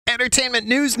Entertainment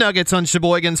news nuggets on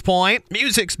Sheboygan's Point.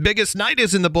 Music's biggest night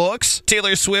is in the books.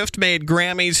 Taylor Swift made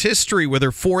Grammys history with her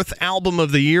 4th Album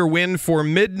of the Year win for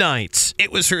Midnights.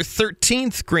 It was her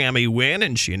 13th Grammy win,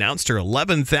 and she announced her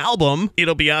 11th album.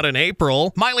 It'll be out in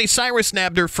April. Miley Cyrus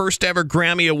nabbed her first ever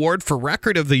Grammy Award for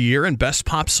Record of the Year and Best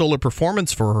Pop Solo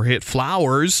Performance for her hit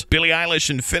Flowers. Billie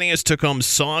Eilish and Finneas took home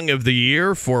Song of the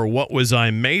Year for What Was I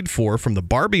Made For from the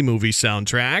Barbie movie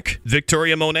soundtrack.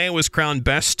 Victoria Monet was crowned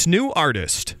Best New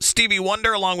Artist. Stevie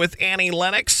Wonder, along with Annie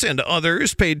Lennox and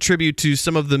others, paid tribute to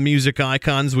some of the music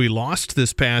icons we lost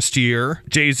this past year.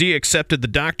 Jay-Z accepted the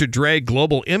Dr. Dre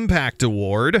Global Impact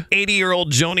Award.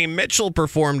 80-year-old Joni Mitchell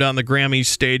performed on the Grammy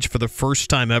stage for the first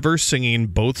time ever, singing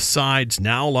Both Sides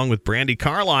Now, along with Brandi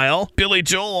Carlile. Billy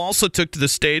Joel also took to the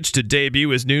stage to debut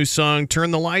his new song,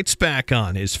 Turn the Lights Back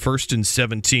On, his first in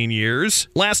 17 years.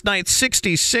 Last night's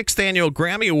 66th annual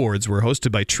Grammy Awards were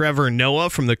hosted by Trevor Noah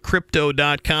from the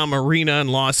Crypto.com Arena in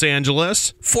Los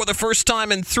Angeles. For the first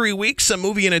time in 3 weeks, a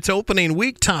movie in its opening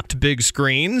week topped big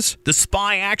screens. The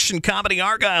spy action comedy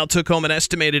Argylle took home an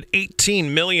estimated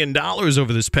 $18 million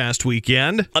over this past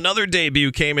weekend. Another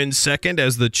debut came in second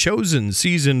as The Chosen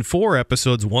Season 4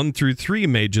 episodes 1 through 3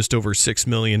 made just over $6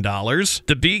 million.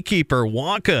 The Beekeeper,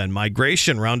 Wonka, and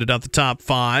Migration rounded out the top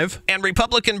 5. And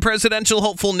Republican presidential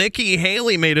hopeful Nikki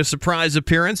Haley made a surprise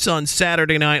appearance on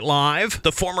Saturday Night Live.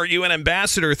 The former UN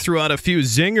ambassador threw out a few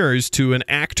zingers to an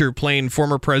actor playing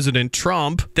former President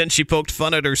Trump. Then she poked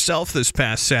fun at herself this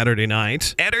past Saturday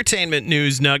night. Entertainment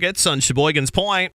news nuggets on Sheboygan's Point.